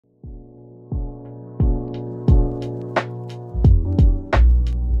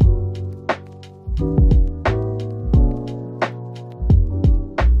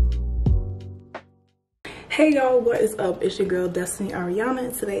Hey y'all, what is up? It's your girl Destiny Arianna,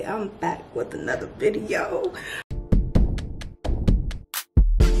 and today I'm back with another video.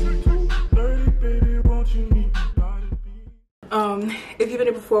 If you've been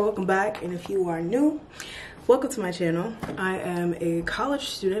here before, welcome back, and if you are new, welcome to my channel. I am a college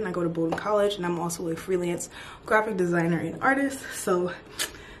student. I go to Bowdoin College, and I'm also a freelance graphic designer and artist, so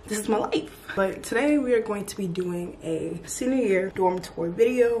this is my life. But today we are going to be doing a senior year dorm tour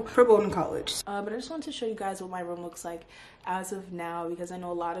video for Bowdoin College. But I just wanted to show you guys what my room looks like as of now, because I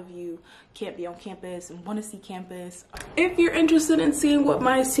know a lot of you can't be on campus and want to see campus. If you're interested in seeing what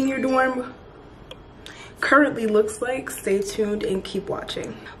my senior dorm currently looks like, stay tuned and keep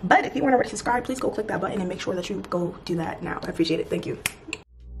watching. But if you weren't already subscribed, please go click that button and make sure that you go do that now. I appreciate it. Thank you.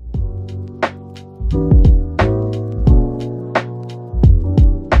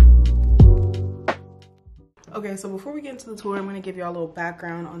 Okay, so before we get into the tour, I'm going to give y'all a little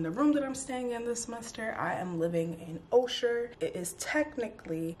background on the room that I'm staying in this semester. I am living in Osher. It is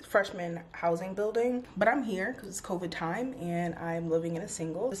technically freshman housing building, but I'm here because it's COVID time and I'm living in a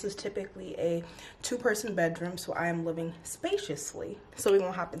single. This is typically a two-person bedroom, so I am living spaciously. So we're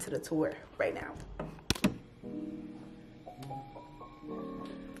going to hop into the tour right now.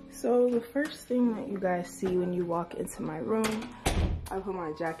 So the first thing that you guys see when you walk into my room, I put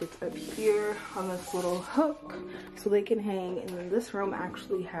my jackets up here on this little hook so they can hang, and then this room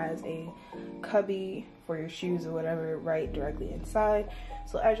actually has a cubby for your shoes or whatever right directly inside.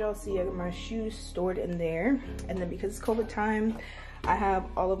 So as y'all see, I got my shoes stored in there, and then because it's COVID time, I have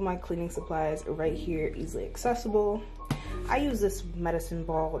all of my cleaning supplies right here, easily accessible. I use this medicine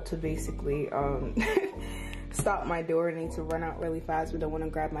ball to basically stop my door. I need to run out really fast but don't want to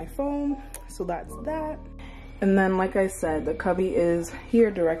grab my phone, so that's that. And then, like I said, the cubby is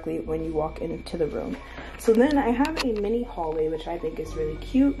here directly when you walk into the room. So then I have a mini hallway, which I think is really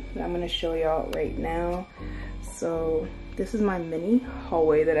cute, that I'm gonna show y'all right now. So this is my mini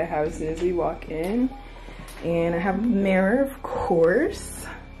hallway that I have as soon as we walk in. And I have a mirror, of course.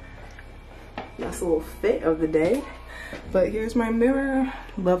 That's a little fit of the day. But here's my mirror.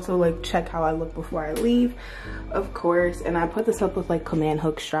 Love to like check how I look before I leave, of course. And I put this up with like command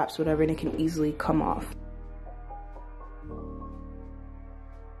hook straps, whatever, and it can easily come off.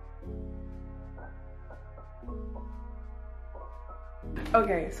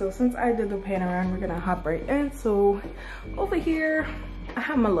 Okay, so since I did the pan around, we're gonna hop right in. So over here, I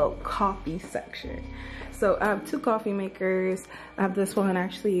have my little coffee section. So I have two coffee makers. I have this one,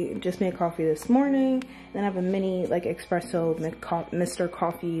 actually just made coffee this morning. Then I have a mini like espresso Mr.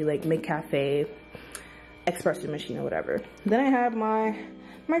 Coffee, like mid-cafe Expresso Machine or whatever. Then I have my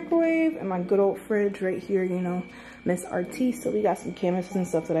microwave and my good old fridge right here, you know, Miss Artiste. So we got some canvases and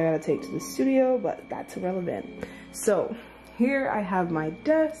stuff that I gotta take to the studio, but that's irrelevant. So here I have my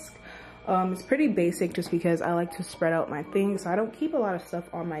desk. It's pretty basic just because I like to spread out my things, so I don't keep a lot of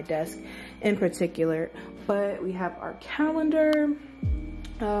stuff on my desk in particular. But we have our calendar,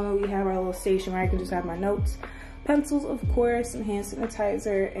 we have our little station where I can just have my notes, pencils, of course, some hand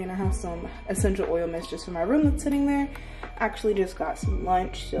sanitizer, and I have some essential oil mist just for my room that's sitting there. Actually just got some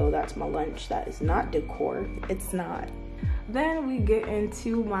lunch, so that's my lunch. That is not decor, it's not. Then we get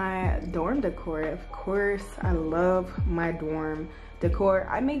into my dorm decor. Of course, I love my dorm decor.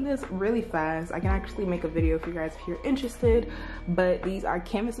 I make this really fast. I can actually make a video for you guys if you're interested, but these are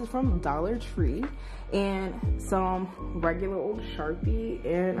canvases from Dollar Tree and some regular old Sharpie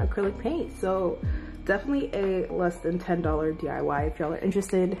and acrylic paint. So definitely a less than $10 DIY. If y'all are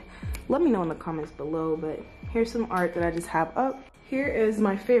interested, let me know in the comments below. But here's some art that I just have up. Here is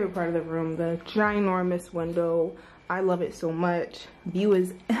my favorite part of the room, the ginormous window. I love it so much. View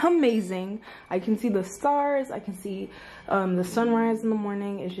is amazing. I can see the stars. I can see the sunrise in the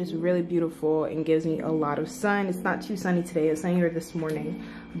morning. It's just really beautiful and gives me a lot of sun. It's not too sunny today. It's sunnier this morning,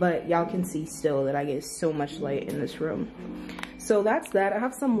 but y'all can see still that I get so much light in this room. So that's that. I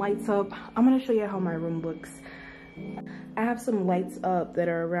have some lights up. I'm gonna show you how my room looks. I have some lights up that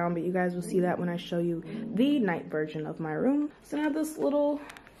are around, but you guys will see that when I show you the night version of my room. So I have this little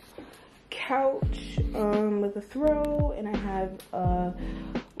couch with a throw, and I have a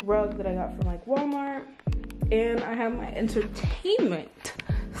rug that I got from like Walmart, and I have my entertainment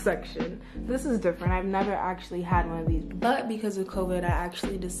section. This is different. I've never actually had one of these, but because of COVID, I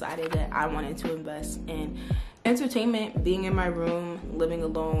actually decided that I wanted to invest in entertainment. Being in my room, living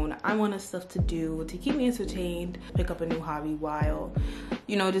alone, I wanted stuff to do to keep me entertained, pick up a new hobby while,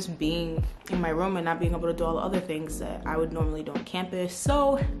 you know, just being in my room and not being able to do all the other things that I would normally do on campus.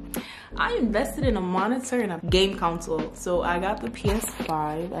 So I invested in a monitor and a game console. So I got the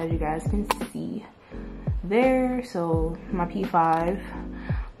PS5, as you guys can see there. So my P5,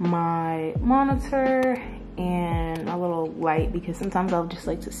 my monitor, and a little light because sometimes I'll just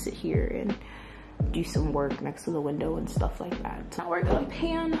like to sit here and do some work next to the window and stuff like that. Now we're gonna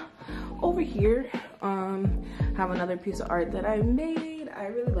pan over here. Have another piece of art that I made. I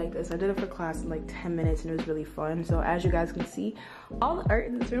really like this. I did it for class in like 10 minutes and it was really fun. So as you guys can see, all the art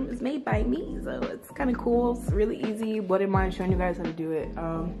in this room is made by me. So it's kind of cool. It's really easy. Wouldn't mind showing you guys how to do it.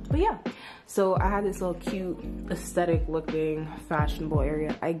 But yeah, so I had this little cute aesthetic looking fashionable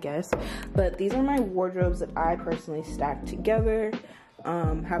area, I guess. But these are my wardrobes that I personally stacked together.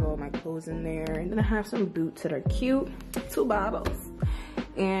 Have all my clothes in there, and then I have some boots that are cute, 2 bottles,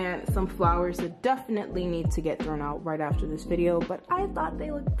 and some flowers that definitely need to get thrown out right after this video, but I thought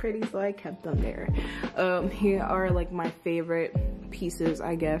they looked pretty, so I kept them there. Here are like my favorite pieces,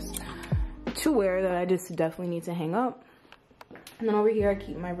 I guess, to wear that I just definitely need to hang up. And then over here I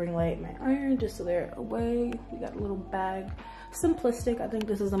keep my ring light, my iron, just so they're away. We got a little bag. Simplistic. I think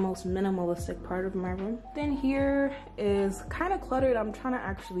this is the most minimalistic part of my room. Then here is kind of cluttered. I'm trying to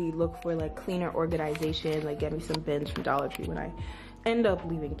actually look for like cleaner organization, like get me some bins from Dollar Tree when I end up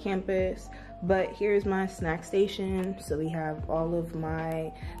leaving campus. But here's my snack station. So we have all of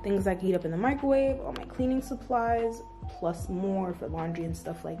my things I can heat up in the microwave, all my cleaning supplies, plus more for laundry and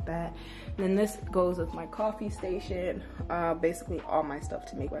stuff like that. And then this goes with my coffee station, basically all my stuff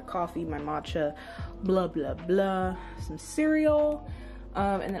to make my coffee, my matcha, blah blah blah, some cereal,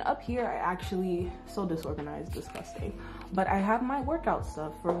 and then up here I actually, so disorganized, disgusting, but I have my workout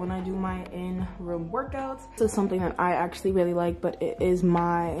stuff for when I do my in-room workouts. This is something that I actually really like, but it is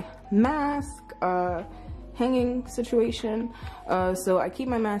my mask hanging situation. So I keep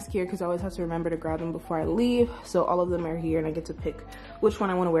my mask here because I always have to remember to grab them before I leave. So all of them are here and I get to pick which one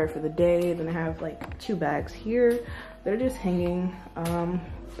I want to wear for the day. Then I have like 2 bags here. They're just hanging.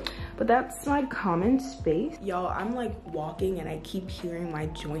 But that's my common space. Y'all, I'm like walking and I keep hearing my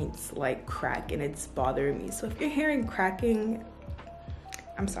joints like crack and it's bothering me. So if you're hearing cracking,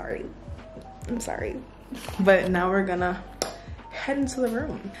 I'm sorry. I'm sorry. But now we're gonna head into the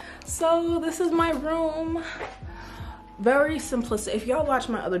room. So this is my room. Very simplistic. If y'all watch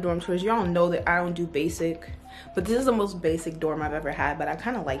my other dorm tours, y'all know that I don't do basic, but this is the most basic dorm I've ever had, but I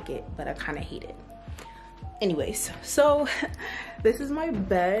kind of like it, but I kind of hate it. Anyways, so this is my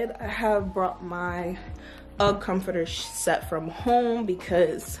bed. I have brought my UGG comforter set from home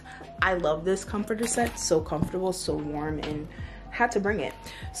because I love this comforter set. So comfortable, so warm, and had to bring it.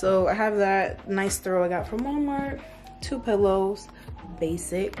 So I have that nice throw I got from Walmart. 2 pillows,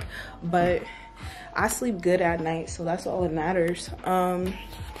 basic, but I sleep good at night, so that's all that matters.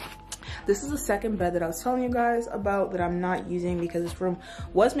 This is the second bed that I was telling you guys about that I'm not using because this room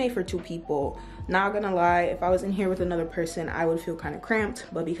was made for 2 people. Not gonna lie, if I was in here with another person, I would feel kind of cramped,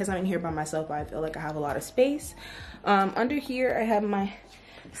 but because I'm in here by myself, I feel like I have a lot of space. Under here, I have my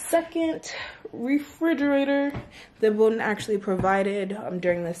second refrigerator that Bowdoin actually provided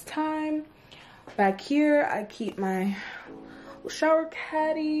during this time. Back here, I keep my shower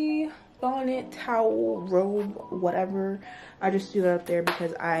caddy, bonnet, towel, robe, whatever. I just do that up there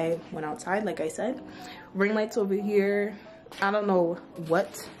because I went outside, like I said. Ring lights over here. I don't know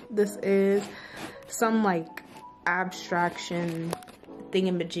what this is. Some like abstraction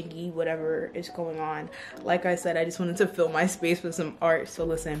thingamajiggy, whatever is going on. Like I said, I just wanted to fill my space with some art. So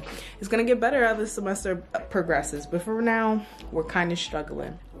listen, it's gonna get better as the semester progresses, but for now we're kind of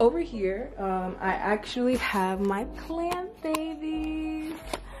struggling. Over here, I actually have my plant babies.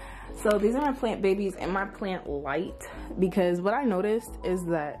 So these are my plant babies and my plant light, because what I noticed is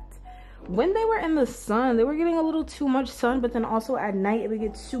that when they were in the sun, they were getting a little too much sun, but then also at night it would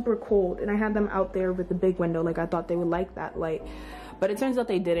get super cold, and I had them out there with the big window. Like I thought they would like that light, but it turns out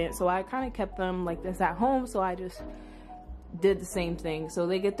they didn't. So I kind of kept them like this at home, so I just did the same thing. So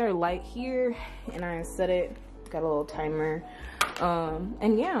they get their light here and I set it, got a little timer.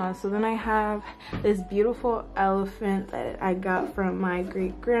 And yeah, so then I have this beautiful elephant that I got from my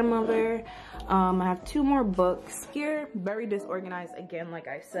great grandmother. I have 2 more books here, very disorganized again, like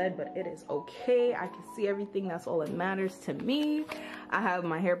I said, but it is okay. I can see everything, that's all that matters to me. I have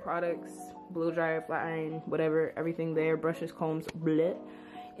my hair products, blow dryer, flat iron, whatever, everything there, brushes, combs, bleh.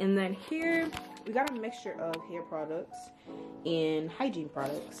 And then here we got a mixture of hair products and hygiene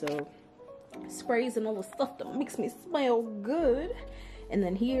products, so sprays and all the stuff that makes me smell good. And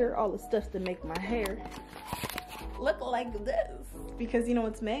then here, all the stuff to make my hair look like this, because you know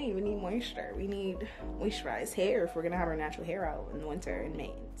it's May, we need moisture, we need moisturized hair if we're gonna have our natural hair out in the winter in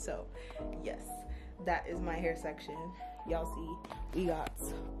Maine. So yes, that is my hair section. Y'all see we got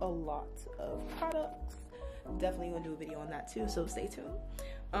a lot of products. Definitely gonna do a video on that too, so stay tuned.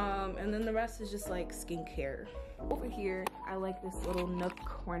 And then the rest is just like skincare. Over here, I like this little nook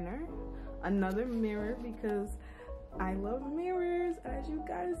corner. Another mirror because I love mirrors, as you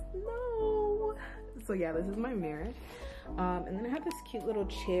guys know. So yeah, this is my mirror. And then I have this cute little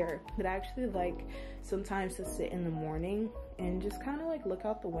chair that I actually like sometimes to sit in the morning and just kind of like look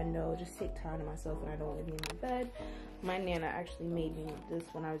out the window, just take time to myself when I don't want to be in my bed. My Nana actually made me this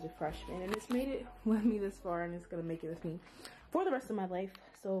when I was a freshman, and it's made it with me this far, and it's gonna make it with me for the rest of my life.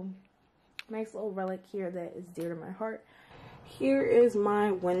 So nice little relic here that is dear to my heart. Here is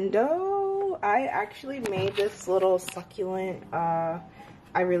my window. I actually made this little succulent, I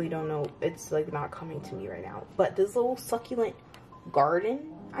really don't know, it's like not coming to me right now, but this little succulent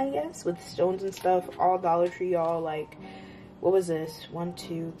garden, I guess, with stones and stuff, all Dollar Tree, y'all. Like, what was this? 1,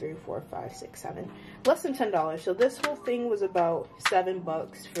 2, 3, 4, 5, 6, 7, less than $10. So this whole thing was about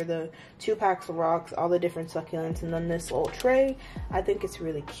 $7 for the 2 packs of rocks, all the different succulents, and then this little tray. I think it's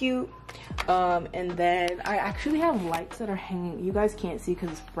really cute. And then I actually have lights that are hanging. You guys can't see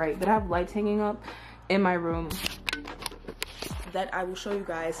because it's bright, but I have lights hanging up in my room that I will show you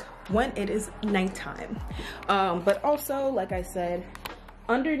guys when it is nighttime. But also, like I said,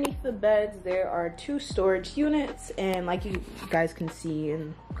 underneath the beds there are 2 storage units, and like you guys can see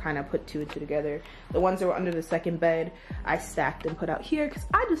and kind of put 2 and 2 together, the ones that were under the second bed I stacked and put out here because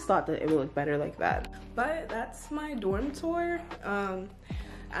I just thought that it would look better like that. But that's my dorm tour.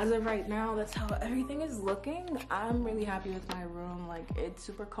 As of right now, that's how everything is looking. I'm really happy with my room. Like, it's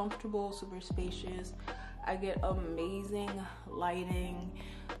super comfortable, super spacious. I get amazing lighting.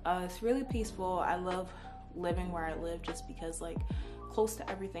 It's really peaceful. I love living where I live just because, like, close to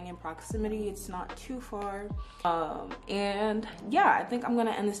everything in proximity, it's not too far. And yeah, I think I'm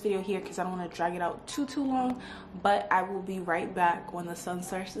gonna end this video here because I don't want to drag it out too long, but I will be right back when the sun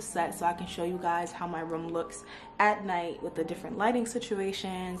starts to set so I can show you guys how my room looks at night with the different lighting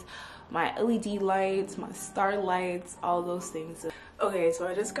situations, my LED lights, my star lights, all those things. Okay, so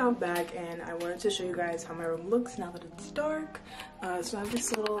I just got back and I wanted to show you guys how my room looks now that it's dark. So I have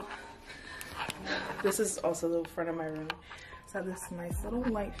this little, this is also the front of my room. So I have this nice little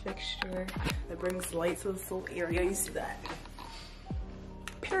light fixture that brings light to this little area. You see that?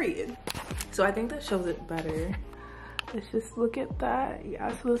 Period. So I think that shows it better. Let's just look at that.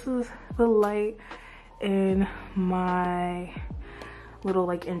 Yeah, so this is the light in my little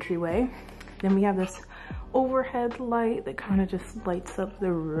like entryway. Then we have this overhead light that kind of just lights up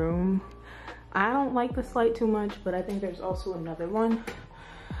the room. I don't like this light too much, but I think there's also another one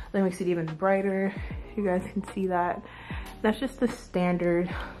that makes it even brighter. You guys can see that. That's just the standard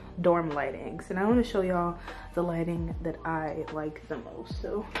dorm lighting. So now I want to show y'all the lighting that I like the most.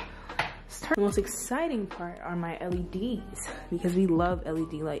 So the most exciting part are my LEDs, because we love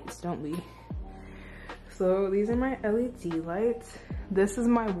LED lights, don't we? So these are my LED lights. This is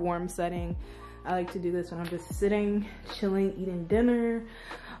my warm setting. I like to do this when I'm just sitting, chilling, eating dinner,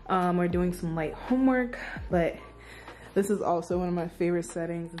 or doing some light homework. But this is also one of my favorite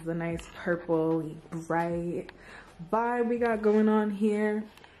settings. It's a nice purple, bright vibe we got going on here.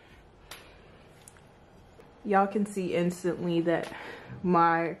 Y'all can see instantly that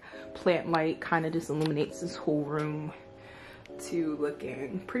my plant light kind of just illuminates this whole room to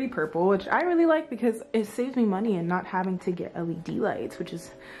looking pretty purple, which I really like because it saves me money and not having to get LED lights, which is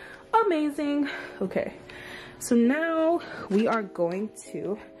amazing. Okay, so now we are going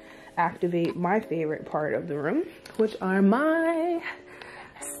to activate my favorite part of the room, which are my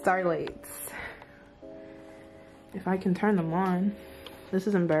starlights. If I can turn them on. This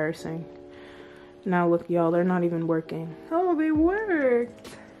is embarrassing. Now look, y'all, they're not even working. Oh, they worked.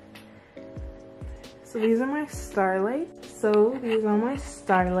 So these are my starlights.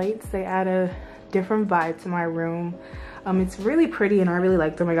 They add a different vibe to my room. It's really pretty and I really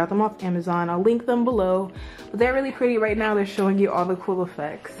like them. I got them off Amazon. I'll link them below. But they're really pretty. Right now they're showing you all the cool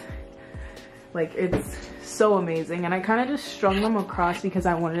effects. Like, it's so amazing. And I kind of just strung them across because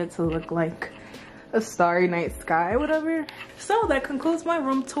I wanted it to look like a starry night sky, whatever. So that concludes my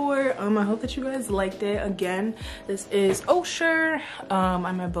room tour. I hope that you guys liked it. Again, this is Osher.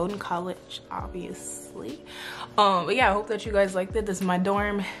 I'm at Bowdoin College, obviously. But yeah, I hope that you guys liked it. This is my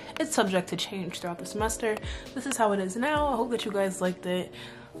dorm. It's subject to change throughout the semester. This is how it is now. I hope that you guys liked it.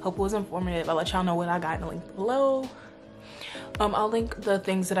 Hope it was informative. I'll let y'all know what I got in the link below. I'll link the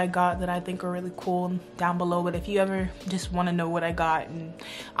things that I got that I think are really cool down below, but if you ever just want to know what I got and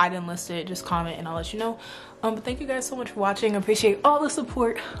I didn't list it, just comment and I'll let you know. But thank you guys so much for watching. I appreciate all the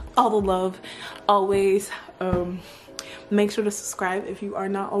support, all the love, always. Make sure to subscribe if you are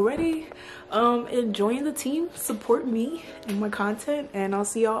not already, and join the team, support me and my content, and I'll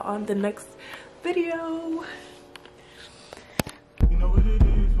see y'all on the next video. You know what it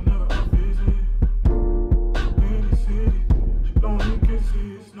is.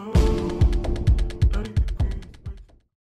 is no